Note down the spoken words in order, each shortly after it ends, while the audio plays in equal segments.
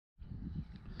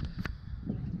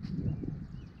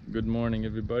Good morning,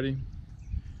 everybody.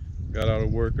 Got out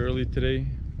of work early today.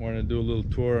 Wanted to do a little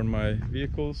tour on my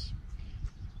vehicles.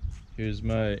 Here's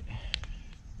my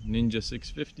Ninja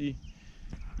 650.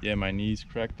 Yeah, my knees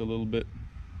cracked a little bit.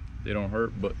 They don't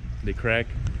hurt, but they crack.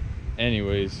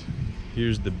 Anyways,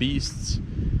 here's the beasts.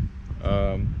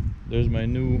 There's my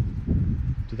new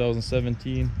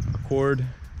 2017 Accord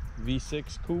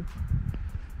V6 Coupe.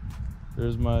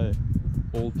 There's my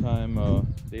old-time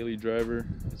daily driver.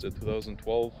 It's a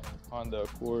 2012 Honda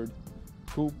Accord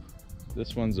Coupe.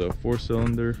 This one's a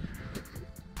 4-cylinder,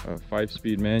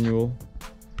 5-speed manual.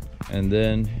 And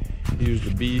then here's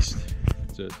the beast.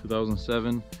 It's a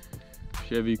 2007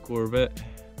 Chevy Corvette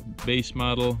base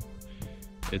model.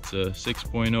 It's a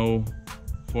 6.0,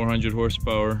 400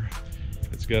 horsepower.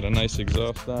 It's got a nice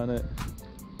exhaust on it,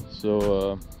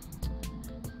 so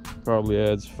probably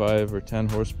adds 5 or 10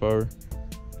 horsepower.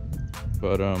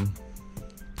 But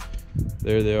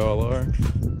there they all are.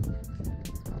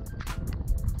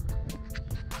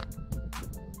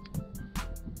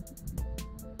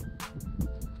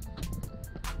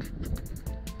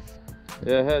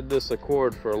 Yeah, I had this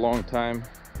Accord for a long time,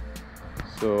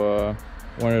 so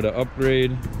wanted to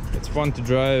upgrade. It's fun to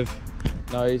drive,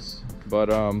 nice,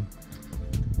 but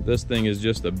this thing is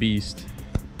just a beast.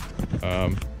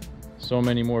 So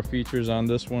many more features on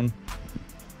this one.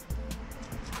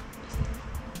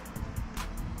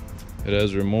 It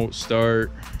has remote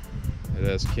start, it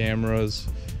has cameras.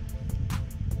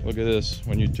 Look at this,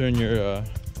 when you turn your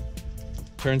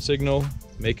turn signal,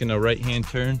 making a right-hand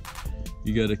turn,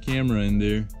 you got a camera in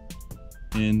there,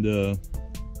 and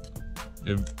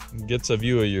it gets a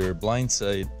view of your blind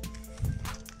side.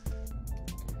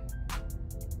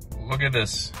 Look at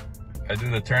this, I do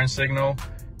the turn signal,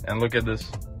 and look at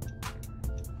this.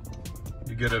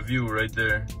 You get a view right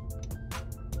there.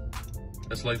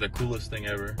 That's like the coolest thing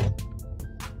ever.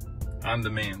 On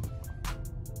demand.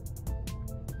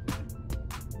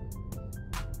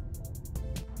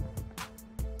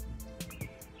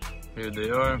 Here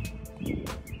they are.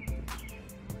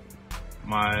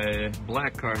 My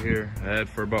black car here, I had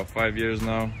for about 5 years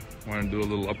now. Want to do a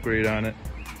little upgrade on it.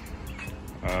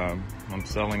 I'm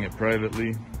selling it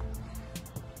privately,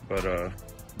 but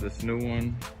this new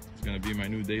one is gonna be my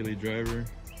new daily driver.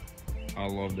 I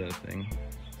love that thing.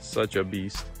 Such a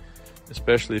beast,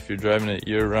 especially if you're driving it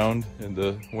year-round in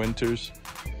the winters.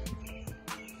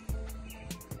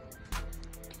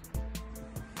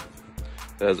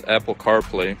 It has Apple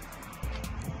CarPlay.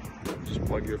 Just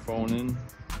plug your phone in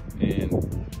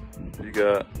and you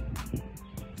got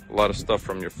a lot of stuff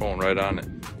from your phone right on it.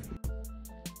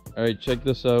 All right, check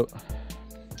this out.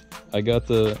 I got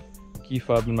the key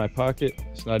fob in my pocket.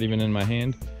 It's not even in my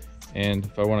hand. And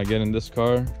if I want to get in this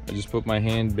car, I just put my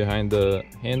hand behind the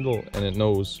handle and it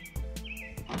knows.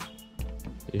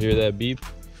 You hear that beep?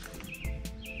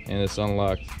 And it's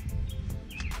unlocked.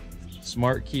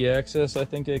 Smart key access, I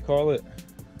think they call it.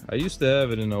 I used to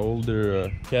have it in an older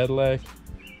Cadillac,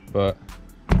 but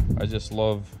I just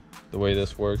love the way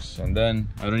this works. And then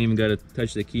I don't even got to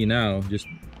touch the key now. Just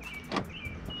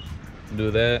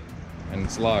do that and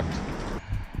it's locked.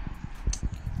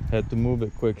 Had to move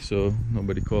it quick so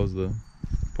nobody calls the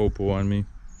popo on me.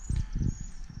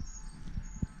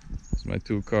 There's my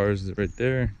two cars right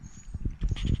there.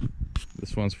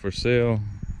 This one's for sale,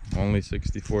 only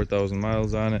 64,000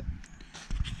 miles on it.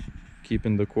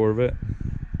 Keeping the Corvette.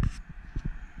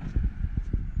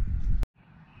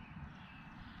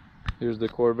 Here's the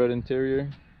Corvette interior.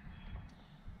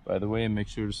 By the way, make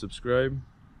sure to subscribe.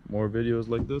 More videos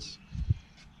like this.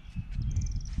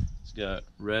 It's got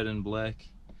red and black.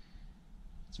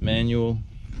 It's manual.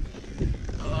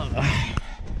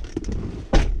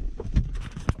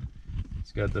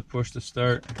 It's got the push to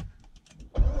start.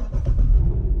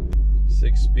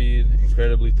 6-speed,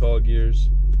 incredibly tall gears.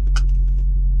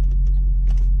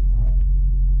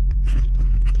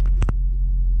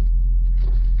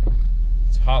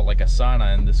 It's hot like a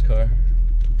sauna in this car.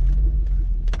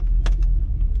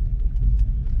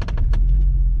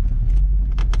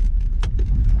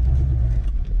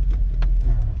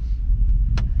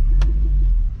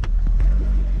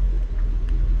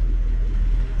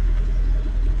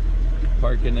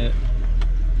 Parking it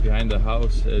behind the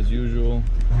house as usual.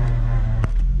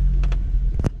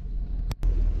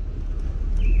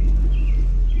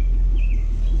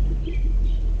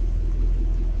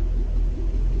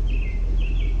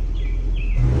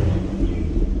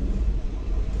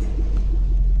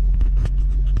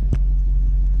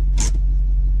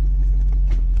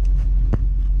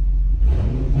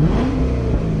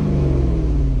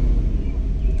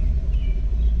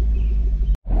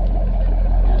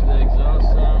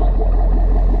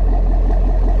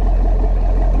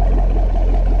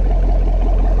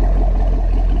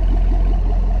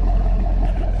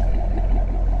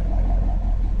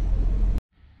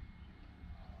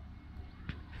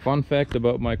 fun fact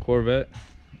about my Corvette,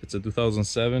 it's a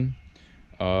 2007.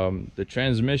 The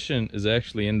transmission is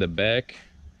actually in the back,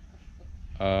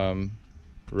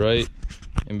 right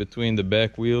in between the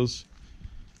back wheels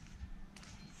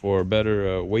for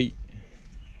better weight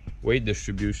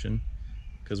distribution,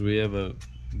 because we have a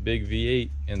big V8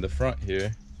 in the front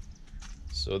here.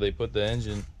 So they put the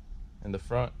engine in the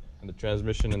front and the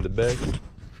transmission in the back,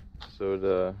 so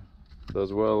it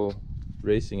does well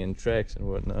racing in tracks and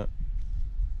whatnot.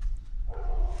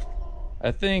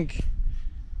 I think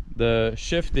the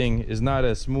shifting is not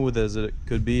as smooth as it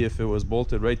could be if it was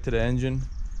bolted right to the engine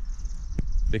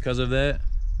because of that,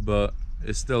 but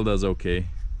it still does okay.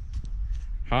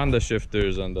 Honda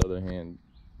shifters, on the other hand,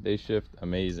 they shift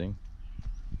amazing.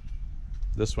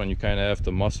 This one you kind of have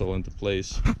to muscle into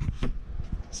place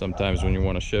sometimes when you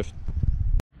want to shift.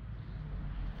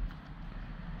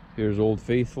 Here's Old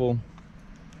Faithful.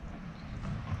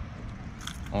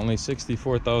 Only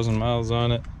 64,000 miles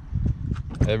on it.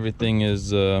 Everything is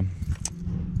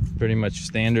pretty much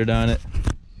standard on it.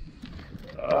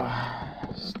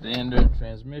 Standard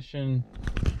transmission,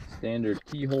 standard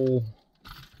keyhole.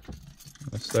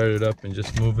 Let's start it up and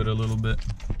just move it a little bit.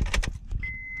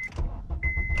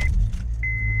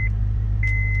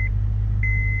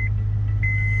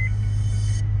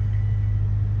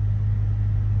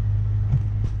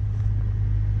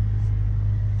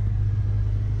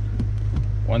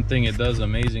 One thing it does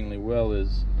amazingly well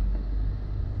is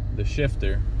the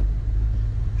shifter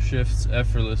shifts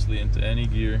effortlessly into any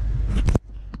gear,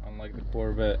 unlike the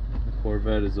Corvette. The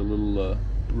Corvette is a little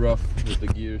rough with the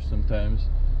gears sometimes,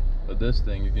 but this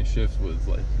thing you can shift with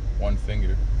like one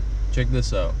finger. Check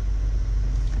this out.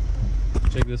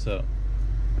 Check this out.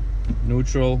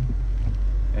 Neutral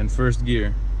and first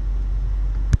gear.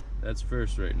 That's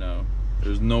first right now.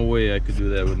 There's no way I could do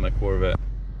that with my Corvette.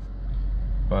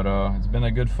 But it's been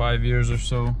a good 5 years or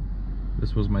so.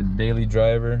 This was my daily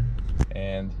driver,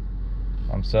 and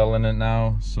I'm selling it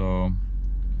now, so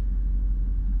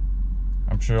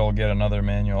I'm sure I'll get another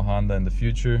manual Honda in the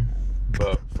future.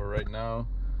 But for right now,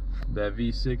 that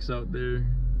V6 out there,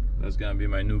 that's gonna be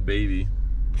my new baby,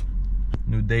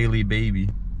 new daily baby.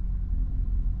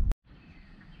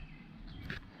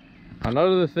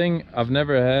 Another thing I've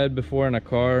never had before in a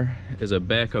car is a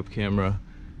backup camera.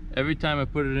 Every time I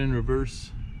put it in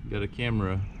reverse, got a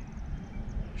camera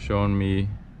showing me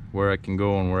where I can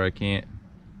go and where I can't.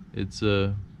 It's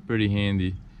pretty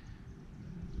handy.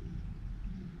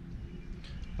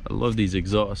 I love these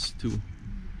exhausts too.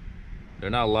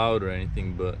 They're not loud or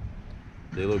anything, but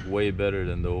they look way better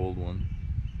than the old one.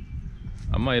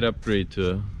 I might upgrade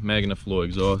to MagnaFlow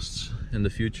exhausts in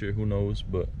the future, who knows,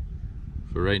 but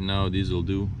for right now these will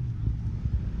do.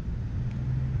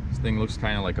 This thing looks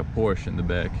kind of like a Porsche in the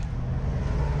back.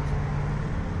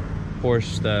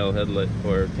 Porsche style headlight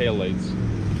or tail lights.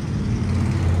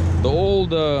 The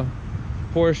old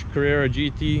Porsche Carrera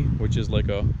GT, which is like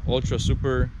a ultra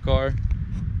super car,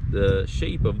 the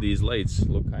shape of these lights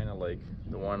look kind of like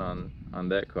the one on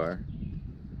that car.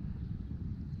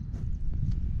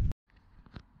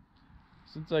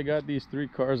 Since I got these three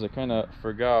cars, I kind of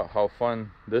forgot how fun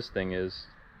this thing is.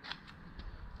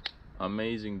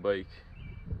 Amazing bike.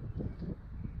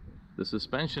 The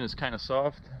suspension is kind of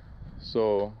soft,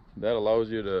 so that allows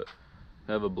you to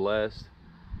have a blast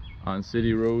on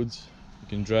city roads. You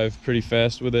can drive pretty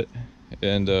fast with it,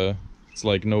 and it's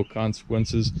like no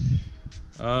consequences.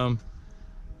 It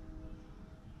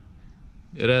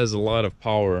has a lot of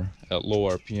power at low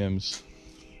RPMs.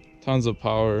 Tons of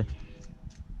power.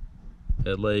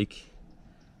 At like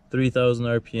 3,000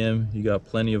 RPM, you got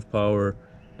plenty of power,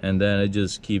 and then it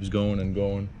just keeps going and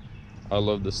going. I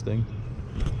love this thing.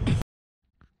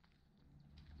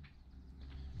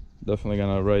 Definitely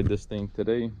gonna ride this thing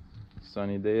today.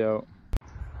 Sunny day out.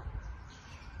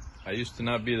 I used to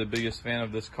not be the biggest fan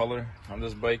of this color on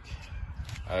this bike.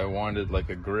 I wanted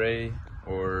like a gray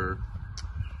or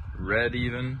red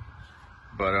even,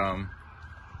 but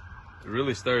it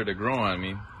really started to grow on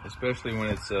me, especially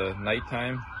when it's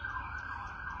nighttime,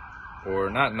 or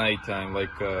not nighttime,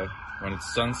 like when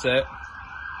it's sunset.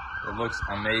 It looks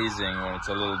amazing when it's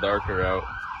a little darker out.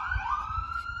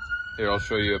 Here, I'll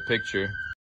show you a picture.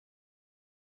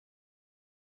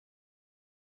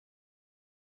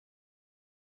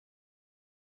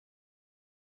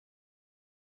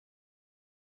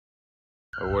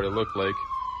 Or what it looked like,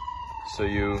 so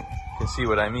you can see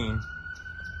what I mean.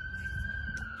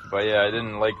 But yeah, I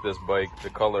didn't like this bike, the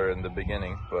color in the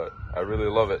beginning, but I really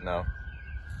love it now.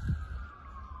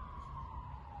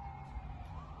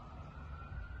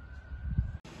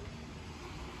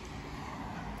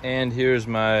 And here's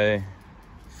my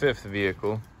fifth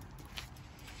vehicle.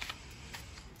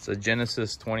 It's a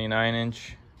Genesis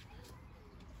 29-inch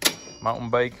mountain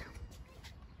bike.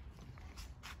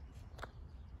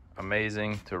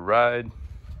 Amazing to ride.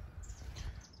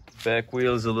 Back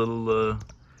wheel's a little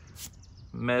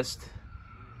messed.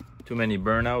 Too many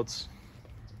burnouts.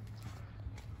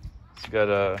 It's got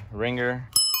a ringer.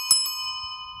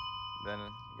 Then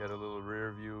got a little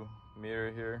rear view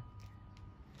mirror here.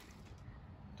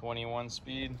 21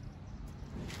 speed.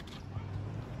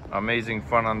 Amazing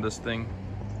fun on this thing.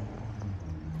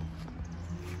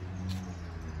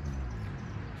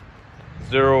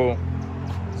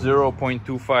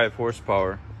 0.25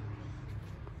 horsepower.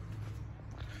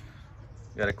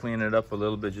 Gotta clean it up a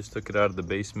little bit, just took it out of the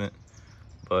basement.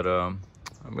 But I'm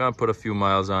gonna put a few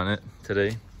miles on it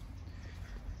today.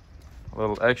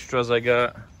 Little extras I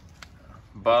got.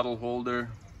 Bottle holder.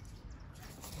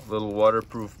 Little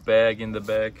waterproof bag in the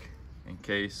back in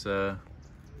case the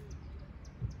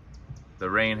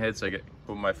rain hits. I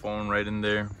put my phone right in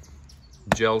there.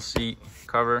 Gel seat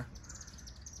cover.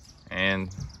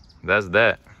 And that's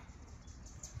that.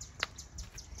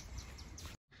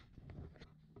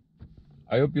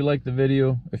 I hope you liked the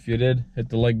video. If you did, hit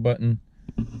the like button,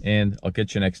 and I'll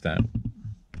catch you next time.